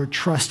allowed their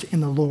trust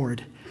in the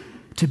Lord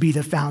to be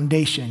the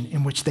foundation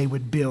in which they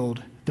would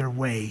build their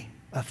way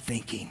of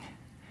thinking.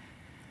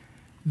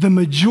 The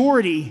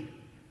majority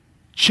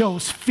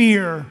chose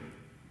fear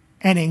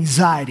and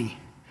anxiety,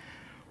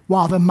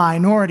 while the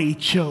minority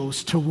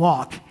chose to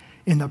walk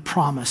in the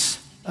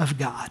promise of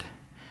God.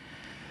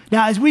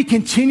 Now, as we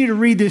continue to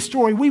read this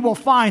story, we will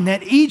find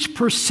that each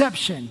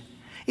perception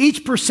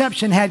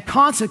had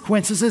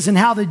consequences in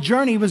how the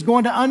journey was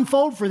going to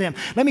unfold for them.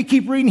 Let me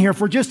keep reading here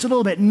for just a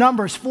little bit.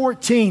 Numbers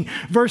 14,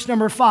 verse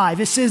number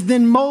 5. It says,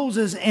 Then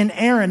Moses and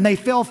Aaron, they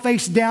fell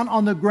face down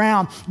on the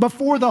ground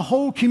before the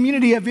whole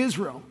community of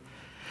Israel.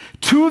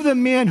 2 of the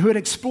men who had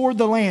explored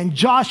the land,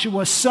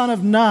 Joshua, son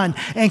of Nun,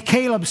 and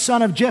Caleb,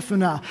 son of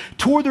Jephunneh,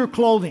 tore their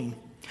clothing.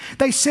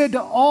 They said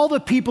to all the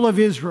people of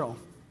Israel,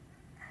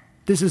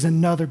 this is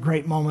another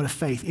great moment of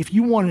faith. If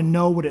you want to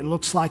know what it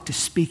looks like to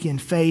speak in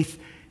faith,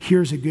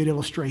 here's a good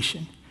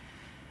illustration.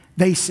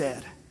 They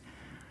said,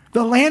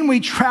 the land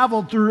we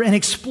traveled through and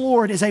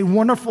explored is a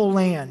wonderful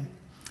land.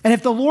 And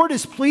if the Lord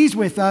is pleased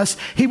with us,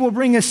 he will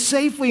bring us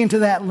safely into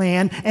that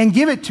land and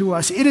give it to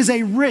us. It is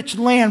a rich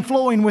land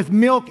flowing with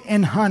milk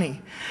and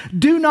honey.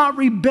 Do not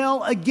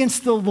rebel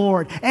against the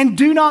Lord, and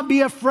do not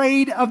be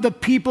afraid of the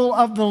people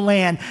of the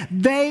land.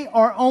 They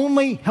are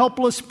only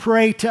helpless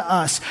prey to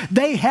us.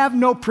 They have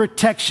no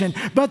protection,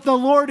 but the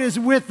Lord is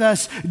with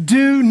us.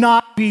 Do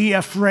not be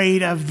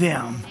afraid of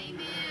them.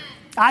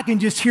 I can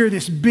just hear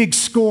this big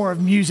score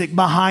of music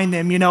behind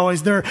them,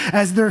 as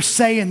they're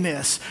saying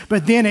this.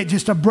 But then it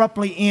just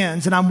abruptly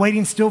ends, and I'm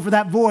waiting still for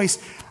that voice.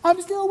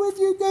 I'm still with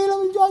you,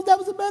 Caleb and Josh. That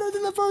was better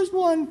than the first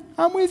one.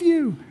 I'm with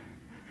you.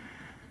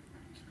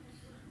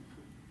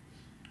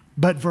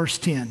 But verse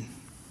 10.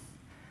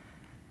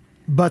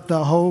 but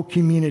the whole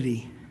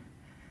community.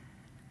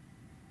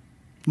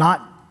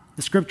 Not,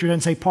 the scripture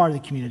doesn't say part of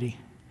the community.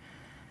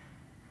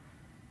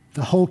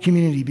 The whole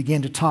community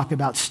began to talk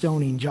about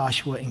stoning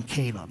Joshua and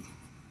Caleb.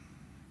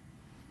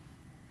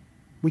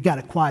 We got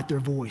to quiet their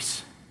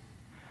voice.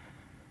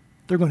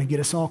 They're going to get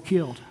us all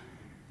killed.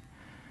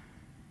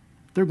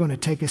 They're going to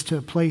take us to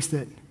a place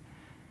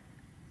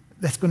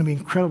that's going to be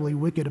incredibly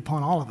wicked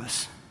upon all of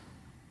us.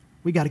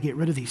 We got to get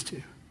rid of these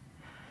two.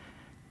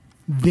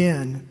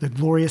 Then the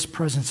glorious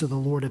presence of the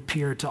Lord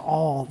appeared to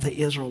all the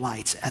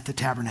Israelites at the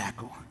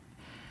tabernacle.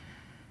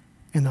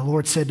 And the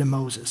Lord said to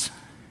Moses,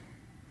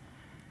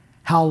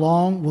 how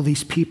long will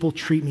these people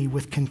treat me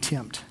with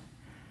contempt?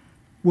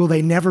 Will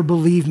they never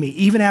believe me?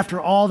 Even after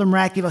all the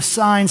miraculous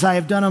signs I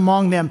have done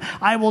among them,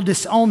 I will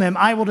disown them.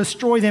 I will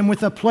destroy them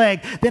with a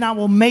plague. Then I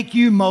will make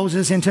you,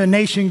 Moses, into a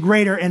nation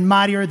greater and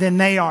mightier than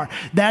they are.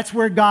 That's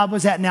where God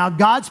was at. Now,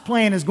 God's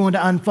plan is going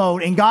to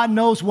unfold, and God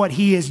knows what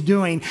he is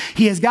doing.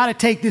 He has got to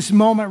take this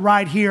moment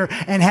right here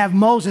and have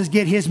Moses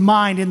get his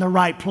mind in the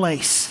right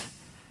place.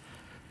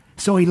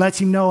 So he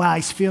lets him know how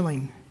he's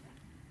feeling.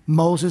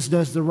 Moses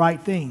does the right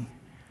thing,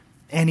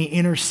 and he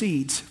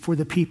intercedes for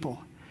the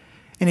people.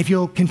 And if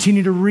you'll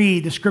continue to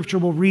read, the scripture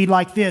will read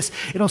like this.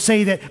 It'll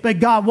say that, but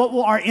God, what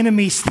will our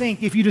enemies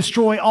think if you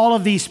destroy all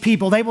of these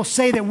people? They will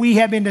say that we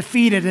have been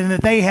defeated and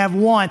that they have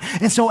won.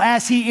 And so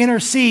as he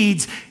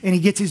intercedes and he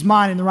gets his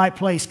mind in the right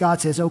place, God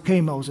says, okay,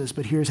 Moses,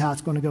 but here's how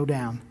it's going to go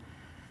down.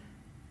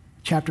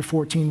 Chapter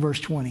 14, verse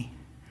 20.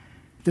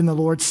 Then the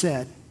Lord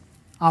said,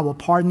 I will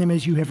pardon them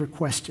as you have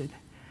requested.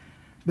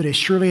 But as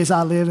surely as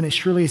I live and as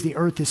surely as the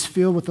earth is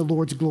filled with the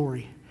Lord's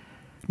glory,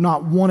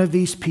 not one of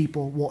these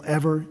people will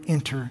ever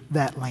enter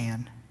that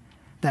land,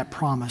 that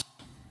promise.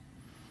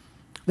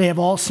 They have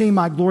all seen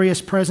my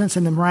glorious presence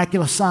and the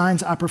miraculous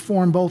signs I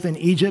performed both in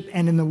Egypt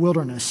and in the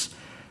wilderness.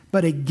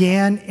 But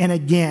again and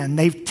again,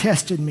 they've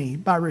tested me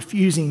by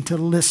refusing to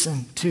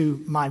listen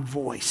to my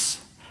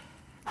voice.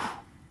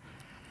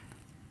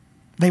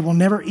 They will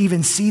never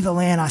even see the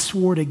land I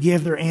swore to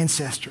give their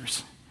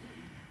ancestors.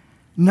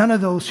 None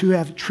of those who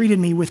have treated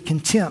me with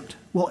contempt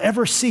will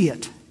ever see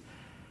it.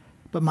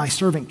 But my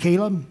servant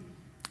Caleb,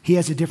 he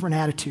has a different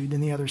attitude than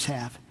the others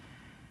have.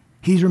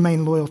 He's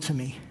remained loyal to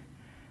me,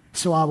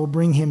 so I will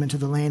bring him into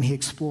the land he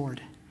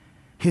explored.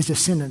 His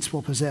descendants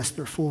will possess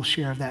their full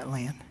share of that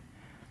land.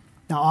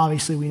 Now,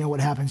 obviously, we know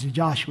what happens to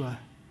Joshua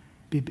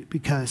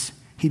because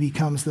he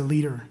becomes the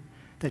leader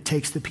that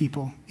takes the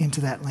people into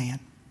that land.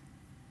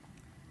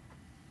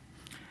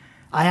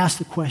 I ask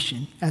the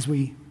question as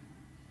we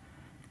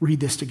read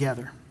this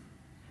together.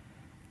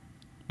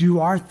 Do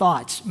our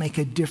thoughts make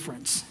a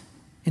difference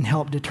and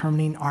help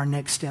determining our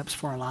next steps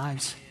for our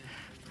lives?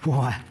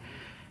 Boy,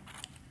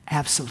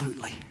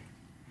 absolutely.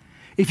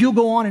 If you'll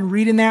go on and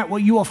read in that,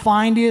 what you will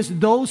find is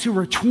those who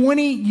were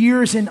 20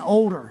 years and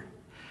older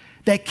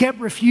that kept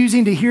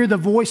refusing to hear the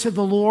voice of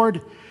the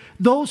Lord,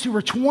 those who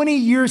were 20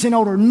 years and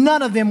older,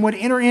 none of them would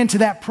enter into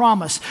that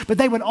promise, but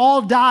they would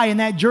all die in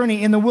that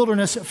journey in the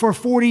wilderness for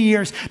 40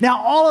 years.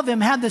 Now, all of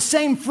them had the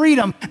same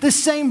freedom, the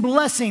same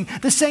blessing,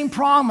 the same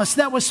promise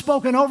that was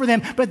spoken over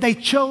them, but they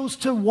chose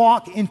to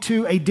walk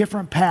into a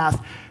different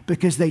path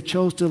because they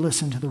chose to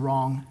listen to the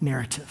wrong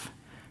narrative.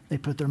 They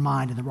put their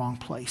mind in the wrong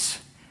place.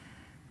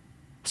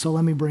 So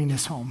let me bring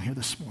this home here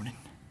this morning.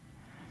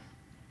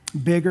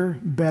 Bigger,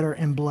 better,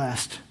 and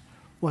blessed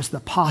was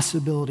the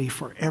possibility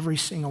for every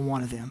single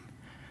one of them.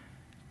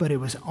 But it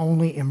was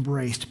only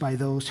embraced by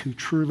those who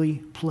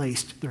truly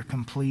placed their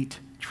complete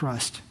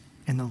trust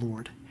in the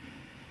Lord.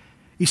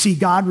 You see,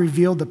 God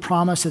revealed the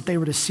promise that they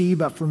were to see,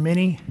 but for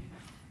many,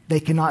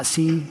 they cannot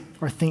see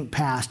or think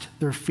past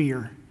their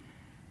fear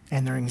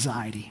and their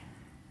anxiety.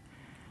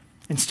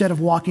 Instead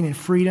of walking in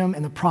freedom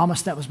and the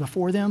promise that was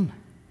before them,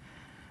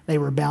 they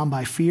were bound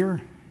by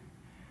fear,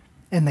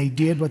 and they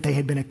did what they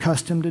had been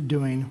accustomed to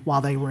doing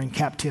while they were in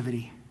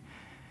captivity.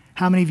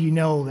 How many of you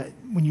know that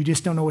when you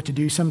just don't know what to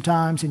do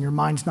sometimes and your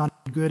mind's not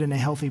good in a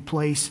healthy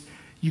place,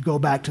 you go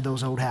back to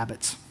those old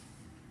habits?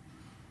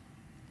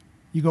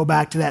 You go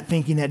back to that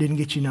thinking that didn't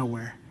get you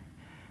nowhere.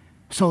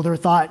 So their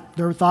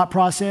thought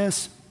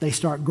process, they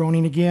start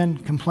groaning again,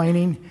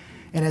 complaining,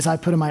 and as I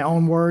put in my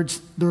own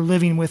words, they're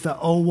living with a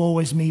oh, woe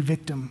is me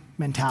victim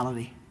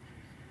mentality.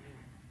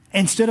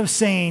 Instead of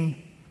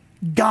saying,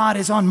 God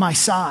is on my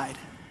side.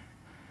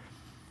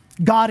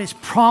 God has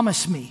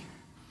promised me.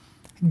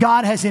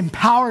 God has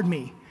empowered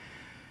me.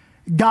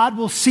 God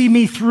will see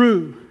me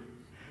through.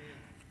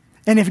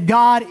 And if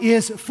God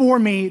is for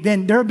me,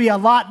 then there'll be a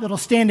lot that'll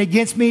stand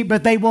against me,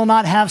 but they will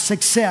not have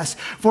success.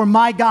 For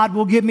my God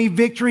will give me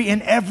victory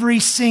in every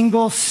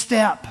single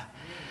step.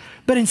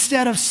 But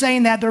instead of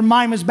saying that, their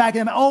mind was back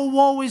in them. Oh,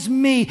 woe is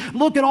me.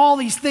 Look at all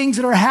these things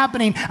that are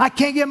happening. I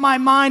can't get my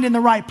mind in the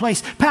right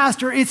place.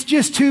 Pastor, it's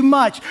just too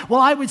much. Well,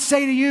 I would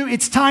say to you,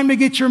 it's time to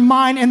get your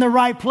mind in the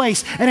right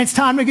place. And it's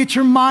time to get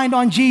your mind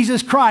on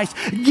Jesus Christ.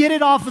 Get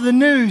it off of the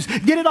news.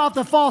 Get it off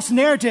the false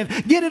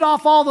narrative. Get it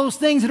off all those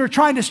things that are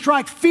trying to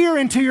strike fear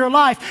into your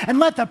life. And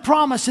let the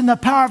promise and the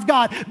power of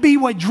God be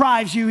what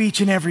drives you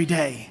each and every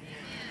day.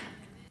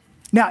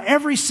 Now,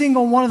 every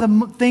single one of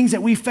the things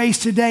that we face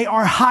today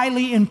are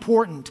highly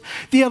important.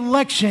 The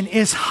election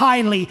is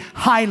highly,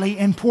 highly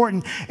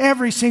important.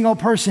 Every single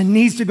person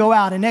needs to go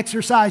out and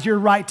exercise your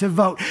right to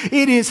vote.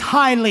 It is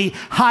highly,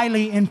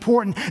 highly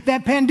important.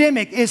 That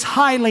pandemic is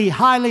highly,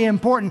 highly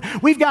important.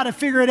 We've got to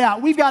figure it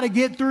out. We've got to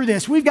get through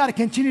this. We've got to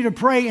continue to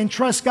pray and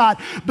trust God.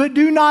 But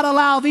do not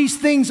allow these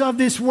things of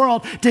this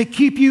world to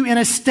keep you in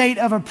a state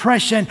of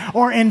oppression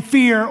or in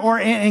fear or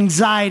in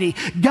anxiety.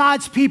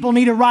 God's people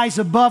need to rise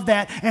above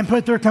that and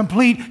put their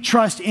complete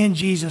trust in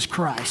Jesus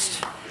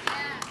Christ.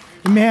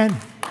 Amen.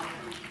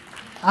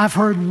 I've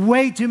heard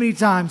way too many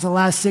times the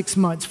last 6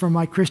 months from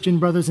my Christian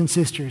brothers and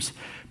sisters,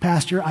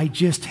 Pastor, I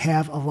just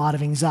have a lot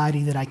of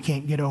anxiety that I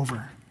can't get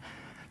over.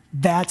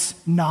 That's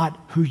not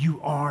who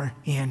you are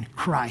in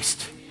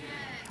Christ.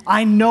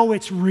 I know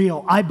it's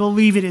real. I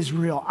believe it is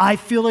real. I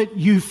feel it.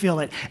 You feel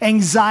it.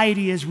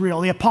 Anxiety is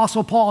real. The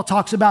Apostle Paul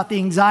talks about the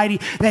anxiety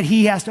that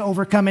he has to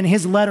overcome in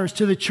his letters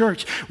to the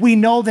church. We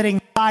know that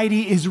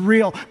anxiety is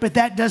real, but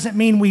that doesn't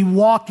mean we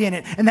walk in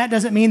it. And that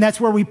doesn't mean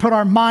that's where we put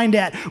our mind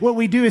at. What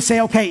we do is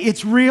say, okay,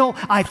 it's real.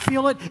 I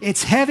feel it.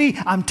 It's heavy.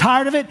 I'm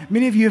tired of it.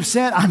 Many of you have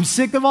said, I'm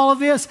sick of all of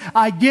this.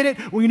 I get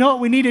it. Well, you know what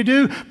we need to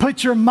do?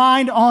 Put your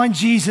mind on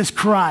Jesus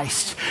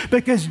Christ,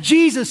 because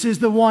Jesus is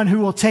the one who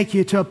will take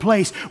you to a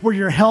place where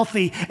you're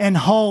healthy and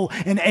whole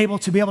and able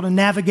to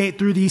navigate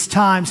through these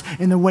times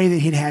in the way that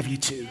He'd have you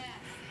to.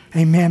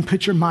 Amen.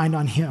 Put your mind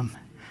on Him.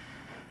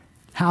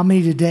 How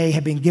many today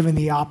have been given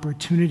the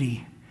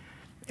opportunity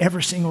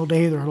every single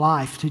day of their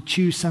life to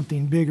choose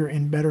something bigger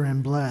and better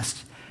and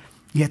blessed,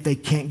 yet they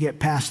can't get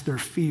past their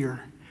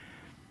fear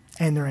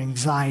and their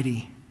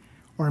anxiety,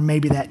 or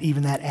maybe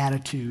even that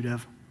attitude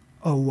of,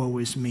 oh, woe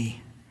is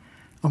me.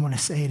 I'm going to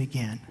say it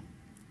again.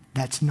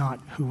 That's not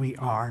who we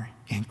are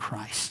in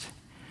Christ.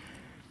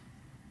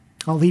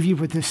 I'll leave you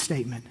with this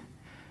statement.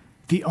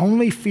 The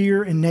only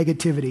fear and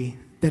negativity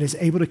that is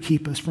able to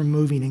keep us from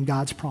moving in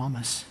God's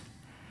promise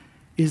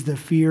is the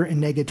fear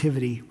and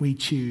negativity we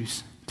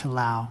choose to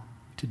allow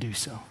to do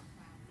so.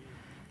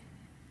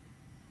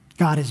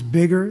 God is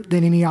bigger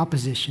than any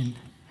opposition.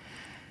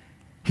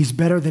 He's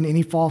better than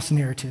any false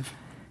narrative.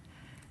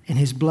 And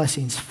His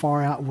blessings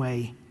far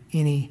outweigh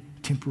any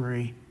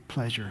temporary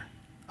pleasure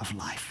of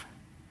life.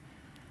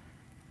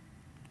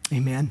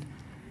 Amen.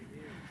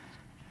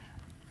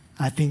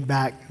 I think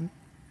back,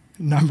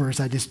 Numbers,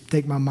 I just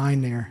take my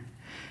mind there.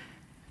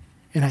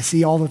 And I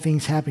see all the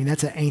things happening.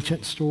 That's an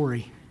ancient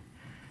story,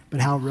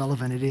 but how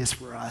relevant it is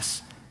for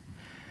us.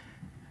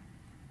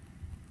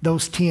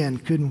 Those 10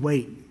 couldn't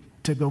wait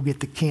to go get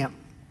the camp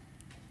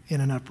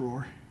in an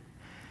uproar.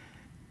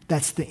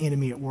 That's the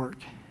enemy at work.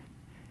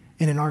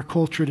 And in our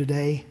culture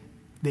today,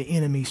 the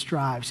enemy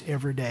strives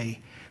every day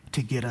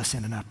to get us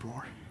in an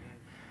uproar,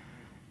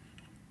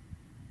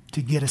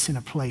 to get us in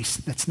a place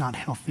that's not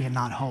healthy and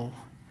not whole.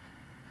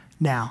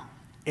 Now,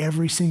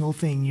 every single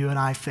thing you and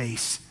I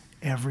face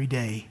every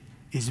day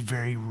is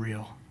very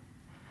real.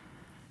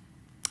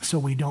 So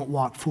we don't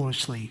walk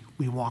foolishly,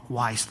 we walk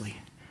wisely.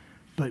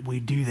 But we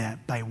do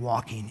that by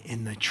walking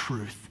in the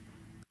truth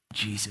of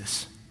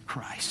Jesus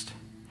Christ.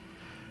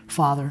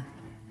 Father,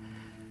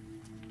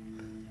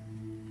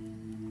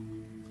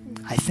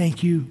 I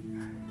thank you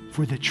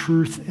for the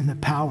truth and the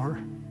power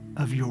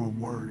of your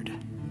word.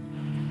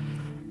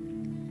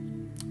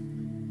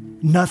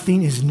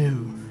 Nothing is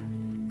new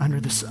under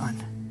the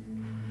sun.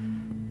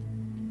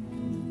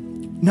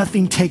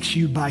 Nothing takes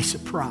you by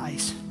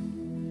surprise.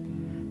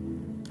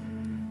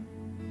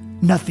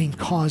 Nothing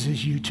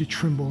causes you to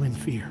tremble in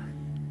fear.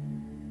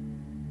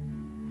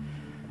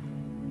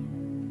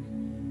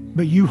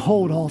 But you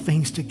hold all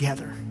things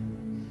together.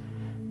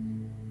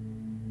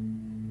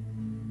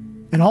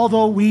 And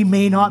although we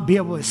may not be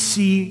able to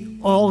see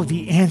all of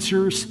the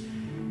answers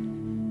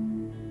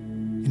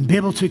and be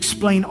able to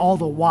explain all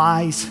the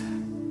whys,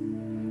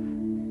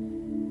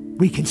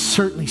 we can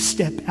certainly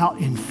step out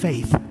in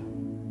faith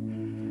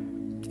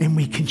and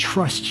we can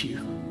trust you.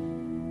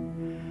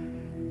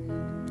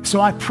 So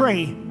I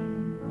pray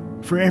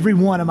for every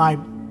one of my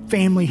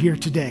family here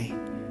today,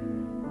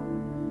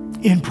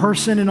 in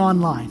person and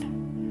online.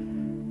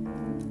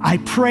 I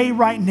pray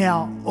right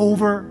now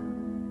over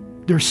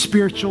their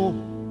spiritual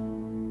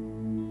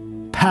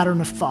pattern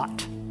of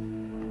thought.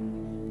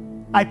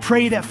 I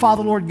pray that,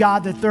 Father, Lord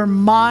God, that their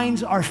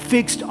minds are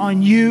fixed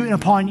on you and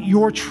upon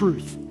your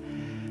truth.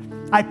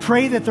 I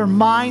pray that their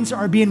minds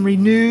are being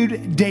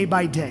renewed day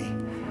by day.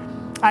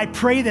 I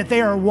pray that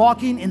they are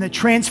walking in the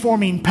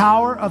transforming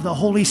power of the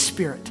Holy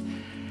Spirit.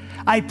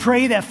 I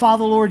pray that,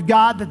 Father, Lord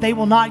God, that they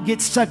will not get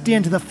sucked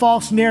into the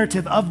false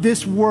narrative of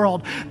this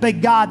world,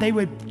 but God, they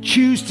would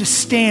choose to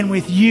stand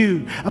with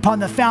you upon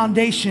the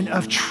foundation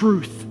of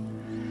truth.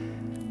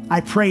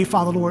 I pray,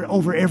 Father, Lord,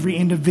 over every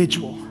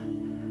individual,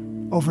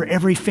 over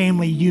every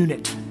family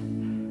unit,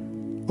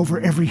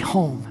 over every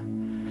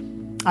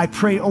home. I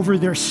pray over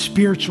their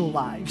spiritual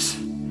lives.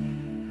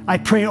 I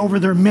pray over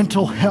their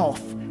mental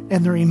health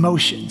and their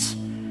emotions.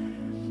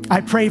 I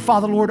pray,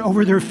 Father, Lord,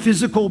 over their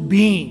physical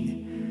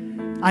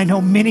being. I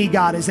know many,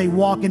 God, as they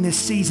walk in this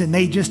season,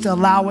 they just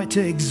allow it to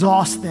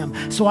exhaust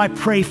them. So I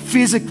pray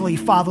physically,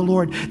 Father,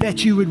 Lord,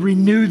 that you would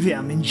renew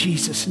them in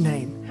Jesus'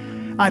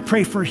 name. I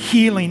pray for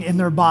healing in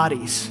their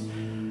bodies.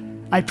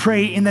 I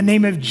pray in the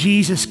name of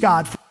Jesus,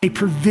 God, for a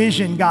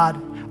provision, God,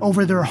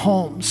 over their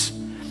homes.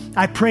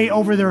 I pray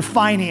over their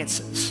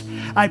finances.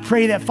 I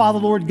pray that, Father,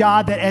 Lord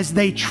God, that as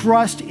they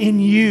trust in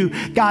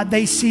you, God,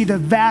 they see the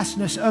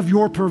vastness of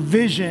your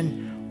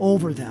provision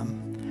over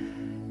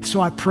them.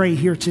 So I pray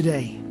here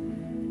today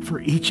for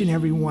each and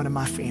every one of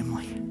my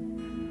family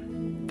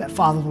that,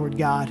 Father, Lord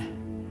God,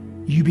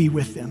 you be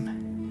with them.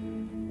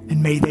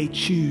 And may they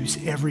choose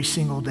every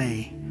single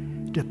day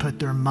to put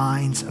their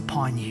minds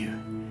upon you.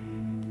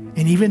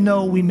 And even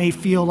though we may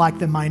feel like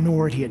the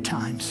minority at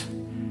times,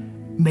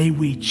 may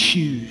we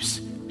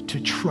choose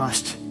to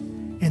trust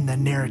in the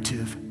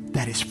narrative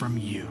that is from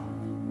you.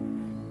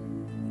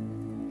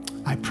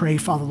 I pray,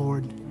 Father,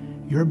 Lord,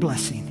 your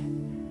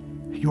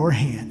blessing, your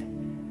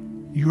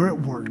hand, you're at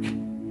work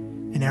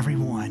in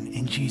everyone.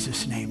 In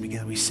Jesus' name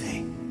together we say,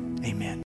 amen.